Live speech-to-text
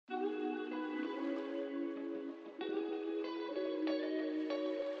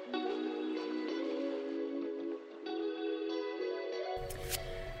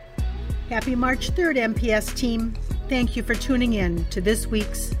Happy March 3rd, MPS team. Thank you for tuning in to this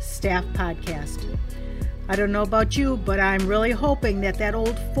week's staff podcast. I don't know about you, but I'm really hoping that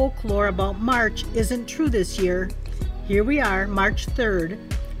old folklore about March isn't true this year. Here we are, March 3rd,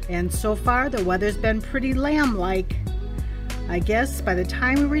 and so far the weather's been pretty lamb-like. I guess by the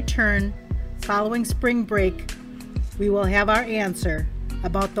time we return, following spring break, we will have our answer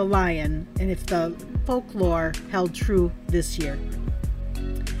about the lion and if the folklore held true this year.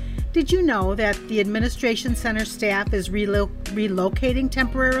 Did you know that the Administration Center staff is relocating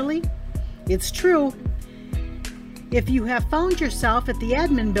temporarily? It's true. If you have found yourself at the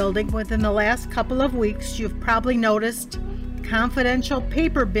admin building within the last couple of weeks, you've probably noticed confidential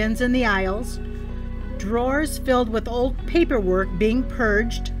paper bins in the aisles, drawers filled with old paperwork being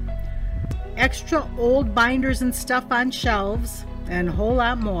purged, extra old binders and stuff on shelves, and a whole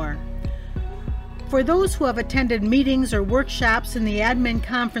lot more. For those who have attended meetings or workshops in the admin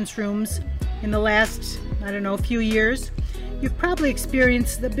conference rooms in the last, few years, you've probably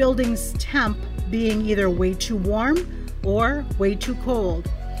experienced the building's temp being either way too warm or way too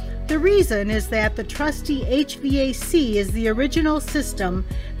cold. The reason is that the trusty HVAC is the original system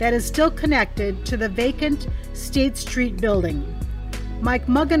that is still connected to the vacant State Street building. Mike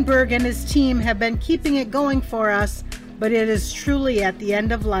Muggenberg and his team have been keeping it going for us, but it is truly at the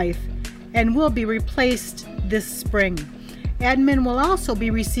end of life and will be replaced this spring. Admin will also be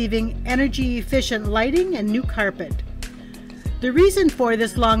receiving energy-efficient lighting and new carpet. The reason for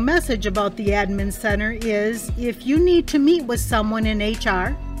this long message about the admin center is if you need to meet with someone in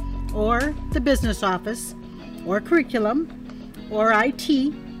HR or the business office or curriculum or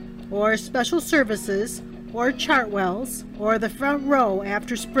IT or special services or Chartwells, or the front row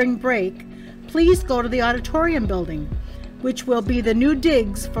after spring break, please go to the auditorium building, which will be the new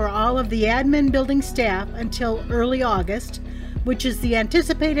digs for all of the admin building staff until early August, which is the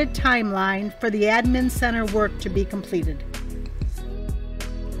anticipated timeline for the admin center work to be completed.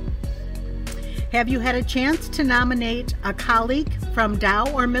 Have you had a chance to nominate a colleague from Dow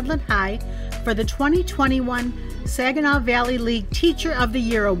or Midland High for the 2021 Saginaw Valley League Teacher of the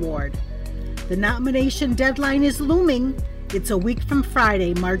Year Award? The nomination deadline is looming. It's a week from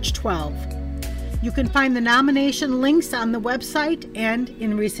Friday, March 12. You can find the nomination links on the website and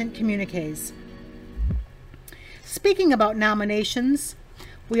in recent communiques. Speaking about nominations,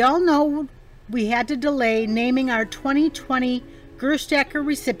 we all know we had to delay naming our 2020 Gerstacker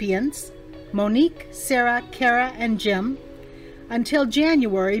recipients, Monique, Sarah, Kara, and Jim, until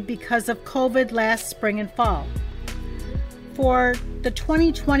January because of COVID last spring and fall. For the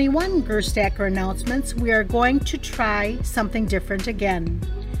 2021 Gerstacker announcements, we are going to try something different again.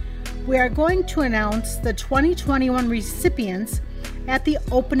 We are going to announce the 2021 recipients at the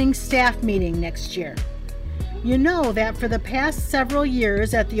opening staff meeting next year. You know that for the past several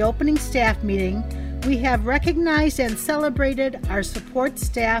years at the opening staff meeting, we have recognized and celebrated our support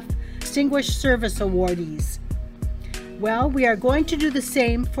staff Distinguished Service awardees. Well, we are going to do the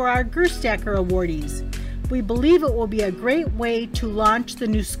same for our Gerstacker awardees. We believe it will be a great way to launch the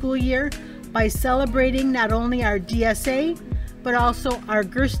new school year by celebrating not only our DSA, but also our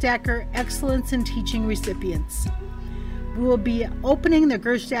Gerstacker Excellence in Teaching recipients. We will be opening the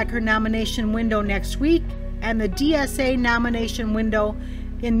Gerstacker nomination window next week and the DSA nomination window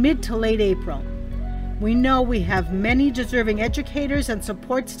in mid to late April. We know we have many deserving educators and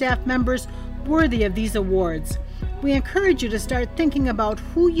support staff members worthy of these awards. We encourage you to start thinking about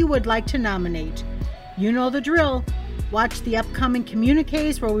who you would like to nominate. You know the drill. Watch the upcoming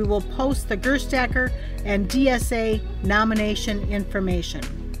communiques where we will post the Gerstacker and DSA nomination information.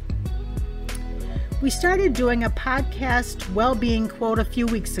 We started doing a podcast well-being quote a few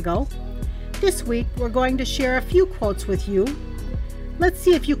weeks ago. This week, we're going to share a few quotes with you. Let's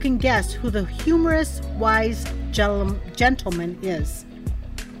see if you can guess who the humorous, wise gentleman is.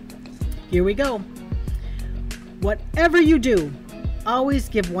 Here we go. Whatever you do, always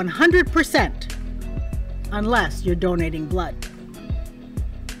give 100%. Unless you're donating blood.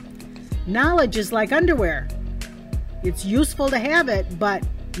 Knowledge is like underwear. It's useful to have it, but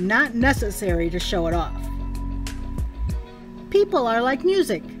not necessary to show it off. People are like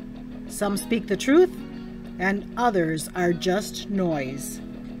music. Some speak the truth, and others are just noise.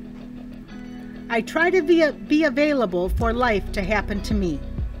 I try to be available for life to happen to me.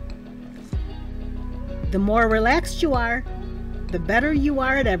 The more relaxed you are, the better you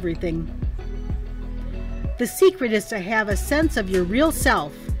are at everything. The secret is to have a sense of your real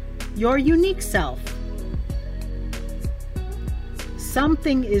self, your unique self.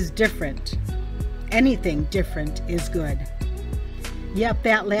 Something is different. Anything different is good. Yep,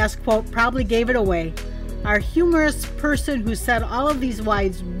 that last quote probably gave it away. Our humorous person who said all of these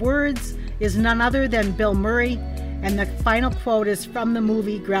wise words is none other than Bill Murray, and the final quote is from the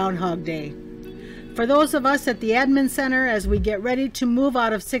movie Groundhog Day. For those of us at the Admin Center, as we get ready to move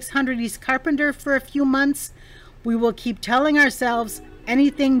out of 600 East Carpenter for a few months, we will keep telling ourselves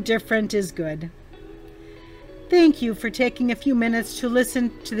anything different is good. Thank you for taking a few minutes to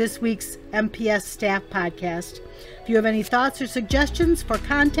listen to this week's MPS Staff Podcast. If you have any thoughts or suggestions for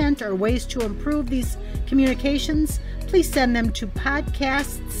content or ways to improve these communications, please send them to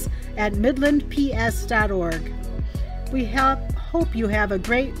podcasts@midlandps.org. We hope you have a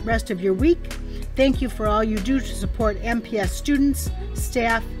great rest of your week. Thank you for all you do to support MPS students,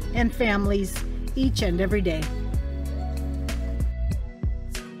 staff, and families each and every day.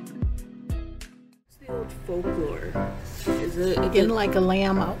 What's the old folklore? Is it In like a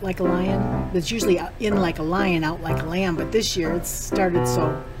lamb, out like a lion. It's usually in like a lion, out like a lamb, but this year it's started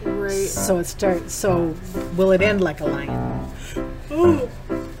so. Right. So will it end like a lion? Oh.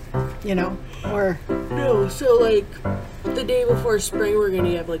 You know, or No, so like the day before spring we're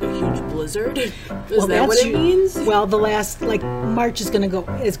gonna have like a huge blizzard. Is that what it means? Well, the last March is gonna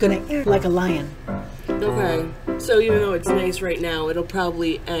end like a lion. Okay. So even though it's nice right now, it'll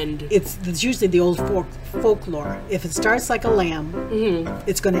probably end. It's usually the old folklore. If it starts like a lamb,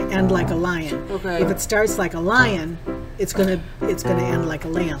 it's gonna end like a lion. Okay. If it starts like a lion, it's gonna end like a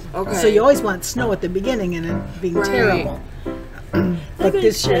lamb. Okay. So you always want snow at the beginning and it being terrible. But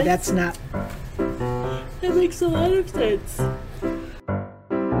this year, that's not. That makes a lot of sense.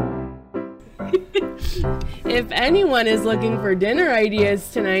 If anyone is looking for dinner ideas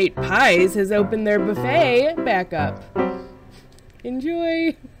tonight, Pies has opened their buffet back up.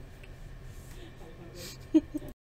 Enjoy!